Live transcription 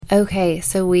Okay,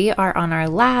 so we are on our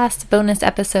last bonus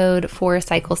episode for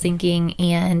cycle syncing,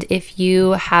 and if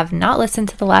you have not listened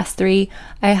to the last 3,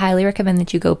 I highly recommend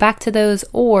that you go back to those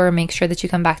or make sure that you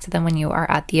come back to them when you are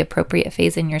at the appropriate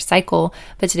phase in your cycle.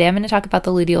 But today I'm going to talk about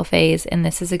the luteal phase, and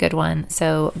this is a good one,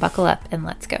 so buckle up and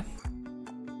let's go.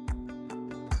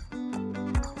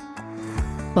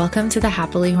 Welcome to the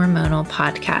Happily Hormonal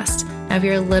podcast. Now, if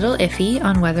you're a little iffy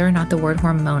on whether or not the word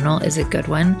hormonal is a good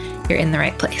one, you're in the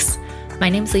right place. My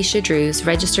name's Leisha Drews,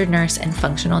 registered nurse and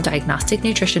functional diagnostic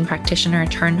nutrition practitioner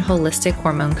turned holistic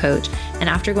hormone coach. And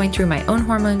after going through my own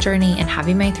hormone journey and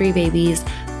having my 3 babies,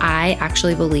 I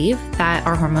actually believe that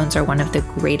our hormones are one of the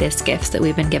greatest gifts that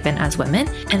we've been given as women,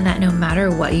 and that no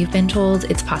matter what you've been told,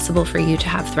 it's possible for you to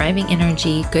have thriving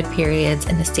energy, good periods,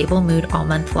 and a stable mood all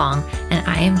month long. And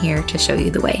I am here to show you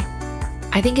the way.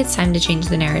 I think it's time to change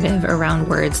the narrative around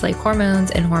words like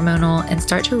hormones and hormonal and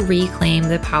start to reclaim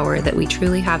the power that we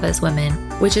truly have as women,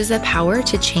 which is the power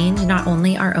to change not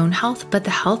only our own health, but the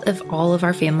health of all of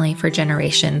our family for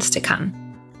generations to come.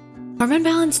 Hormone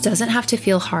balance doesn't have to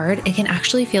feel hard. It can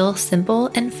actually feel simple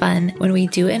and fun when we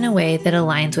do it in a way that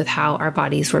aligns with how our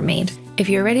bodies were made. If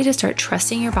you're ready to start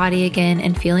trusting your body again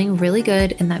and feeling really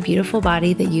good in that beautiful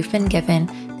body that you've been given,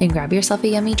 then grab yourself a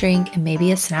yummy drink and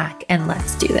maybe a snack, and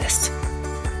let's do this.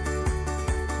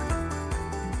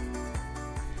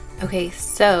 Okay,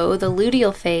 so the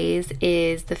luteal phase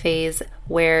is the phase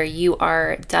where you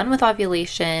are done with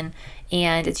ovulation,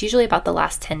 and it's usually about the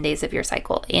last 10 days of your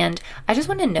cycle. And I just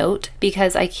want to note,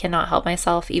 because I cannot help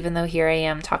myself, even though here I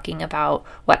am talking about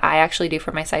what I actually do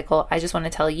for my cycle, I just want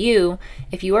to tell you,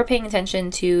 if you are paying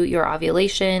attention to your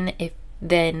ovulation,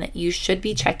 then you should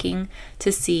be checking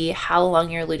to see how long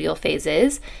your luteal phase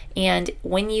is. And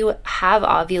when you have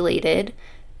ovulated,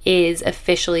 is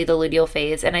officially the luteal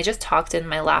phase. And I just talked in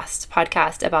my last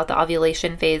podcast about the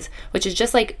ovulation phase, which is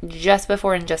just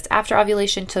before and just after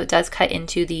ovulation. So it does cut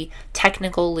into the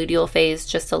technical luteal phase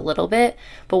just a little bit.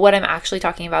 But what I'm actually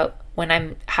talking about when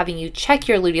I'm having you check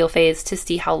your luteal phase to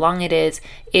see how long it is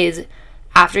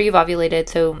after you've ovulated.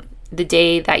 So the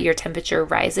day that your temperature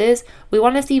rises, we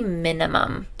want to see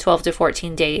minimum 12 to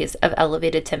 14 days of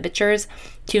elevated temperatures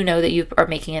to know that you are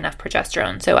making enough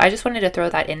progesterone. So I just wanted to throw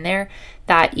that in there,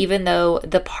 that even though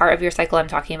the part of your cycle I'm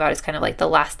talking about is kind of like the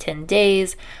last 10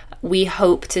 days, we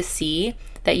hope to see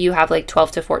that you have like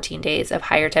 12 to 14 days of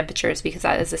higher temperatures, because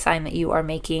that is a sign that you are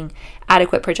making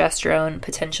adequate progesterone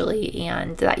potentially,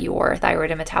 and that your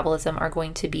thyroid and metabolism are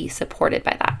going to be supported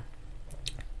by that.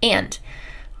 And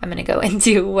I'm going to go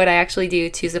into what I actually do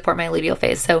to support my luteal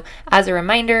phase. So as a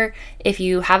reminder, if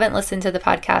you haven't listened to the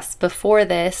podcast before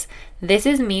this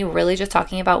is me really just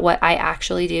talking about what I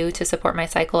actually do to support my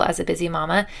cycle as a busy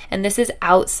mama. And this is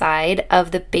outside of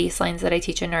the baselines that I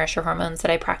teach in Nourish Your Hormones that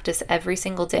I practice every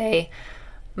single day,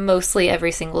 mostly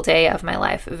every single day of my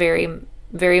life, very,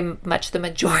 very much the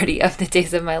majority of the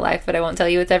days of my life. But I won't tell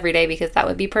you it's every day, because that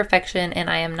would be perfection, and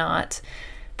I am not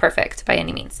perfect by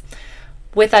any means.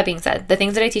 With that being said, the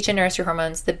things that I teach in Nourish Your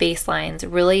Hormones, the baselines,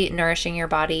 really nourishing your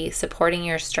body, supporting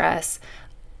your stress,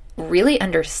 really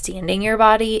understanding your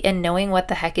body and knowing what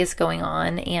the heck is going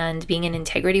on, and being in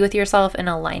integrity with yourself and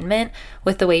alignment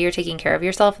with the way you're taking care of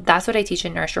yourself. That's what I teach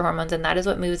in Nourish Your Hormones, and that is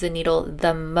what moves the needle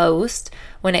the most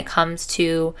when it comes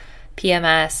to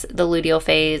PMS, the luteal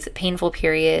phase, painful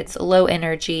periods, low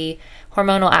energy,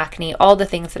 hormonal acne, all the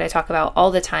things that I talk about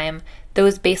all the time.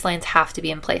 Those baselines have to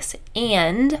be in place.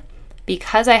 And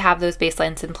because I have those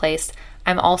baselines in place,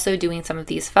 I'm also doing some of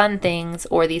these fun things,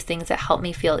 or these things that help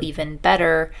me feel even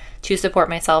better to support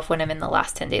myself when I'm in the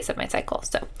last 10 days of my cycle.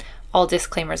 So all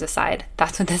disclaimers aside,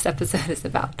 that's what this episode is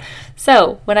about.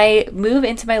 So when I move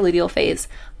into my luteal phase,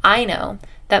 I know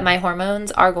that my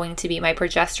hormones are going to be, my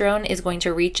progesterone is going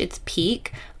to reach its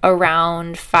peak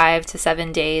around 5 to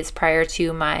 7 days prior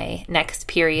to my next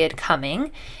period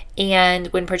coming. And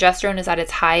when progesterone is at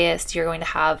its highest, you're going to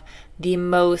have the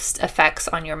most effects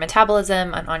on your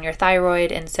metabolism and on your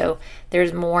thyroid. And so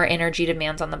there's more energy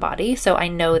demands on the body. So I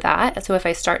know that. So if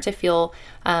I start to feel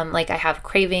like I have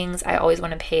cravings, I always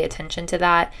want to pay attention to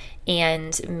that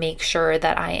and make sure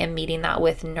that I am meeting that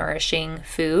with nourishing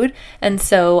food. And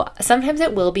so sometimes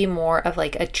it will be more of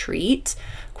like a treat,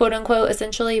 quote unquote,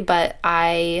 essentially, but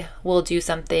I will do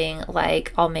something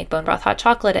like I'll make bone broth hot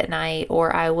chocolate at night,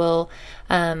 or I will,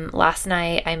 last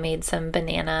night I made some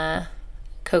banana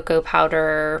cocoa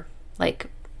powder, like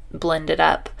blend it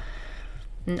up.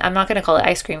 I'm not going to call it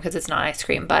ice cream because it's not ice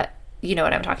cream, but you know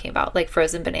what I'm talking about, like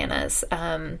frozen bananas,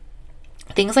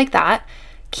 things like that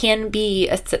can be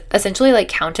essentially like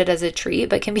counted as a treat,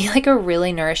 but can be like a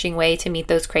really nourishing way to meet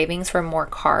those cravings for more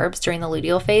carbs during the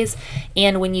luteal phase.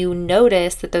 And when you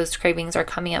notice that those cravings are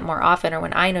coming up more often, or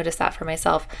when I notice that for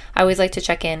myself, I always like to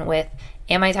check in with,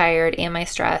 am I tired? Am I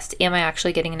stressed? Am I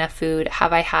actually getting enough food?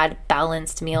 Have I had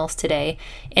balanced meals today?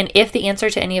 And if the answer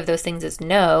to any of those things is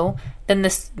no, then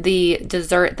the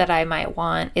dessert that I might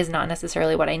want is not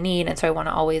necessarily what I need. And so I want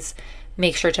to always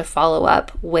make sure to follow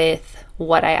up with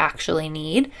what I actually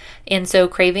need. And so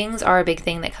cravings are a big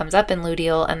thing that comes up in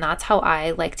luteal, and that's how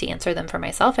I like to answer them for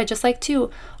myself. I just like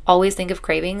to always think of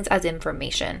cravings as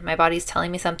information. My body's telling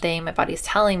me something. My body's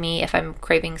telling me, if I'm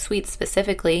craving sweets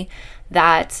specifically,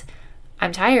 that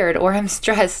I'm tired or I'm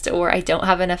stressed or I don't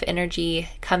have enough energy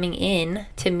coming in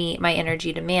to meet my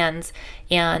energy demands.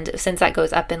 And since that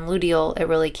goes up in luteal, it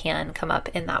really can come up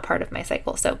in that part of my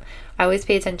cycle. So I always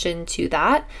pay attention to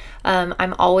that.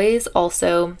 I'm always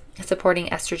also supporting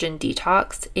estrogen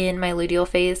detox in my luteal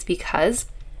phase because,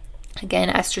 again,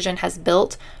 estrogen has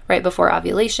built right before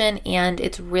ovulation, and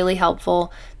it's really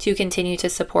helpful to continue to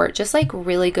support just like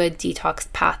really good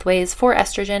detox pathways for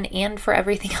estrogen and for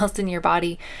everything else in your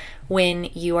body when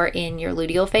you are in your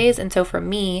luteal phase. And so for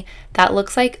me, that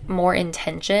looks like more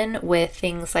intention with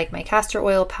things like my castor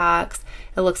oil packs.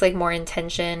 It looks like more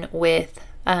intention with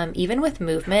even with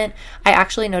movement. I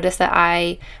actually noticed that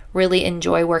I really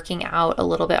enjoy working out a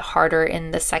little bit harder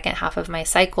in the second half of my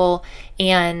cycle,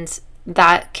 and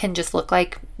that can just look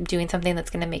like doing something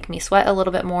that's going to make me sweat a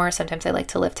little bit more. Sometimes I like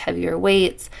to lift heavier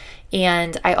weights.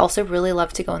 And I also really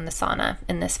love to go in the sauna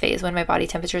in this phase. When my body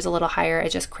temperature is a little higher, I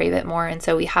just crave it more. And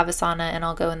so we have a sauna, and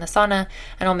I'll go in the sauna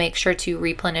and I'll make sure to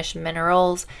replenish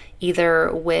minerals,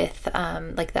 either with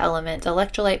like the Element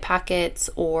electrolyte packets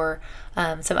or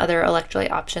some other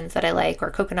electrolyte options that I like,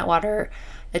 or coconut water,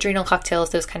 adrenal cocktails,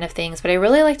 those kind of things. But I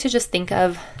really like to just think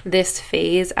of this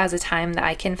phase as a time that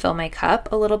I can fill my cup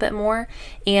a little bit more.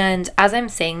 And as I'm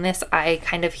saying this, I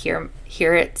kind of hear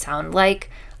it sound like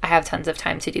I have tons of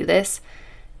time to do this.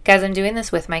 Guys, I'm doing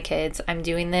this with my kids. I'm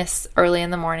doing this early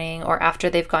in the morning or after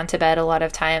they've gone to bed a lot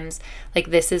of times. Like,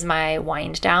 this is my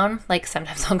wind down. Like,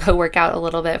 sometimes I'll go work out a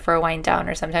little bit for a wind down,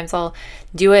 or sometimes I'll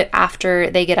do it after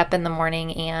they get up in the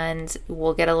morning and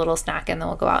we'll get a little snack and then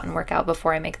we'll go out and work out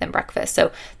before I make them breakfast.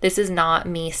 So this is not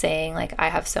me saying like I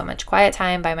have so much quiet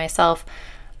time by myself.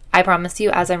 I promise you,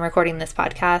 as I'm recording this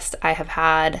podcast, I have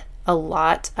had a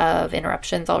lot of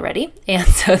interruptions already. And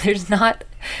so there's not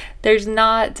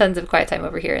tons of quiet time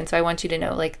over here. And so I want you to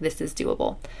know, like, this is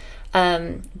doable.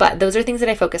 But those are things that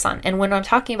I focus on. And when I'm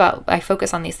talking about, I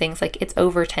focus on these things, like, it's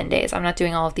over 10 days. I'm not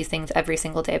doing all of these things every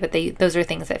single day, but those are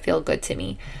things that feel good to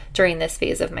me during this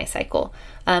phase of my cycle.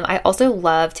 I also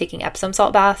love taking Epsom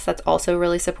salt baths. That's also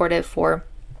really supportive for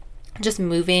just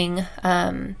moving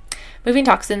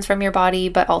toxins from your body,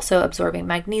 but also absorbing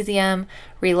magnesium,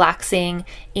 relaxing.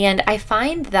 And I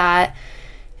find that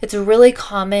it's really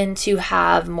common to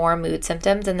have more mood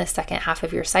symptoms in the second half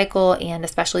of your cycle, and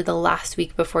especially the last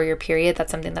week before your period.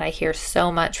 That's something that I hear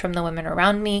so much from the women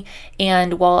around me.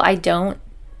 And while I don't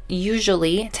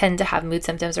usually tend to have mood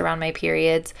symptoms around my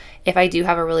periods, if I do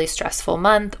have a really stressful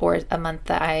month, or a month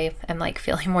that I am like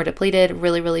feeling more depleted,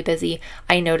 really, really busy,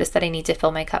 I notice that I need to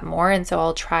fill my cup more. And so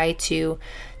I'll try to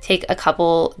take a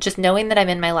couple, just knowing that I'm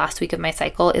in my last week of my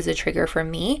cycle is a trigger for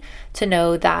me to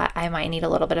know that I might need a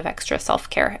little bit of extra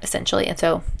self-care, essentially. And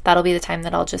so that'll be the time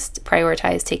that I'll just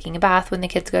prioritize taking a bath when the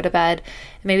kids go to bed.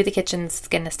 Maybe the kitchen's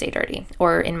going to stay dirty,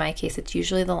 or in my case, it's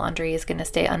usually the laundry is going to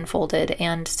stay unfolded.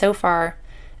 And so far,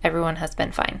 everyone has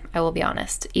been fine, I will be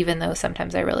honest, even though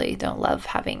sometimes I really don't love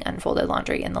having unfolded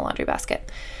laundry in the laundry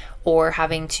basket, or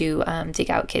having to dig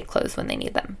out kid clothes when they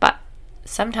need them. But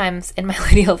sometimes in my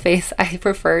luteal phase, I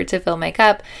prefer to fill my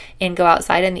cup and go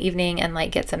outside in the evening and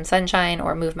like get some sunshine,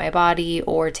 or move my body,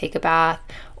 or take a bath,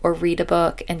 or read a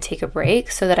book and take a break,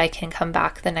 so that I can come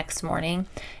back the next morning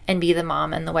and be the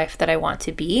mom and the wife that I want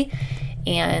to be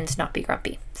and not be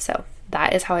grumpy. So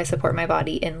that is how I support my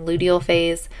body in luteal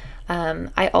phase.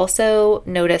 I also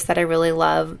notice that I really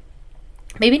love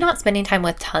maybe not spending time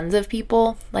with tons of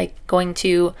people, like going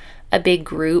to a big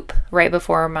group right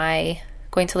before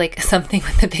going to like something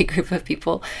with a big group of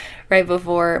people right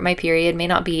before my period may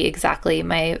not be exactly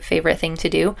my favorite thing to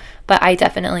do, but I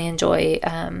definitely enjoy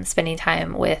spending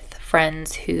time with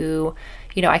friends who,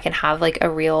 you know, I can have like a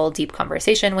real deep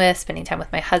conversation with, spending time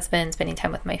with my husband, spending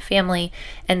time with my family.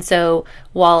 And so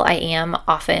while I am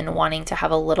often wanting to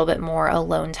have a little bit more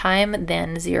alone time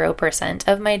than 0%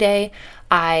 of my day,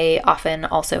 I often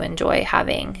also enjoy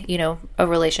having, you know, a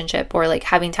relationship, or like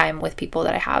having time with people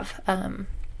that I have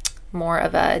more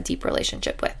of a deep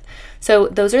relationship with. So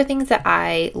those are things that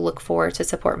I look for to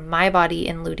support my body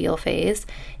in luteal phase.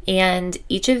 And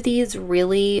each of these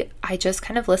really, I just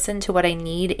kind of listen to what I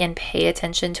need and pay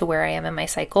attention to where I am in my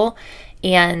cycle.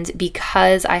 And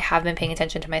because I have been paying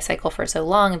attention to my cycle for so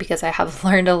long, because I have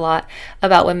learned a lot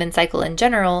about women's cycle in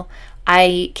general,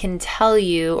 I can tell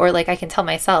you, or like I can tell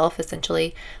myself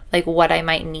essentially, like what I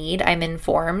might need. I'm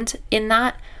informed in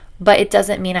that. But it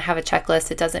doesn't mean I have a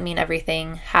checklist. It doesn't mean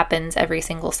everything happens every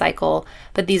single cycle.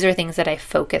 But these are things that I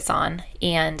focus on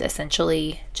and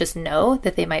essentially just know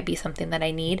that they might be something that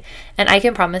I need. And I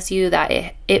can promise you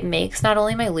that it makes not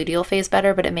only my luteal phase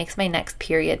better, but it makes my next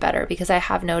period better, because I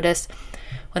have noticed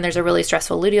when there's a really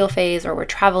stressful luteal phase or we're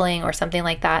traveling or something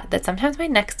like that, that sometimes my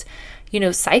next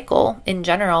cycle in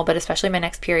general, but especially my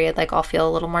next period, like I'll feel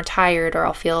a little more tired or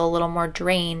I'll feel a little more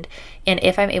drained. And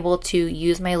if I'm able to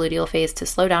use my luteal phase to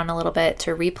slow down a little bit,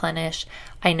 to replenish,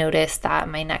 I notice that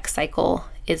my next cycle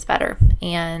is better.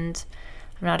 And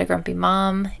I'm not a grumpy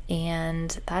mom,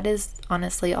 and that is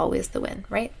honestly always the win,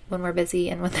 right? When we're busy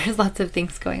and when there's lots of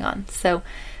things going on. So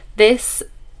this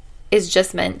is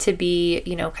just meant to be,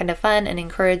 kind of fun and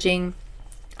encouraging.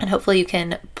 And hopefully you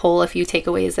can pull a few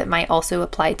takeaways that might also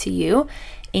apply to you.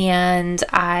 And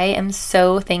I am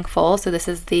so thankful. So this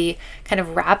is the kind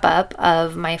of wrap up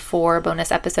of my 4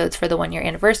 bonus episodes for the 1-year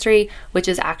anniversary, which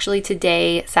is actually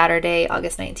today, Saturday,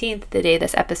 August 19th, the day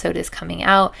this episode is coming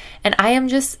out. And I am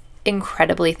just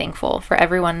incredibly thankful for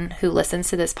everyone who listens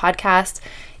to this podcast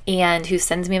and who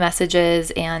sends me messages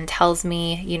and tells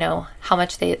me, how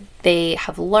much they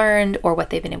have learned or what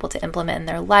they've been able to implement in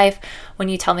their life. When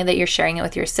you tell me that you're sharing it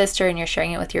with your sister and you're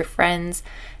sharing it with your friends,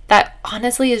 that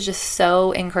honestly is just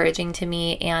so encouraging to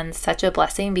me and such a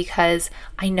blessing, because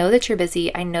I know that you're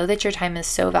busy. I know that your time is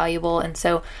so valuable. And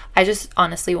so I just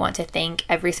honestly want to thank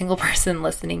every single person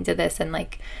listening to this and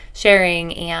like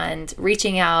sharing and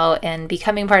reaching out and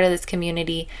becoming part of this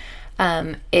community.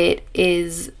 It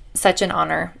is such an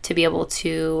honor to be able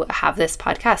to have this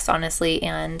podcast, honestly,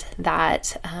 and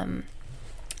that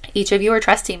each of you are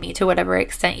trusting me to whatever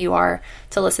extent you are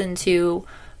to listen to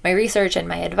my research and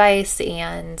my advice.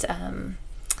 And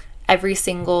every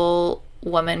single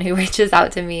woman who reaches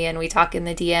out to me and we talk in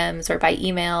the DMs or by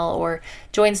email or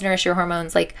joins Nourish Your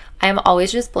Hormones, like I'm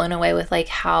always just blown away with like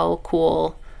how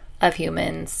cool of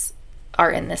humans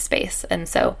are in this space. And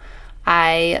so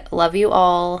I love you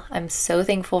all. I'm so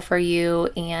thankful for you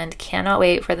and cannot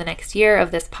wait for the next year of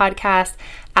this podcast.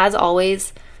 As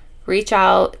always, reach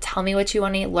out, tell me what you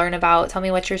want to learn about, tell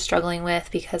me what you're struggling with,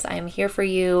 because I'm here for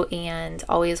you and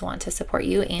always want to support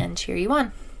you and cheer you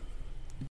on.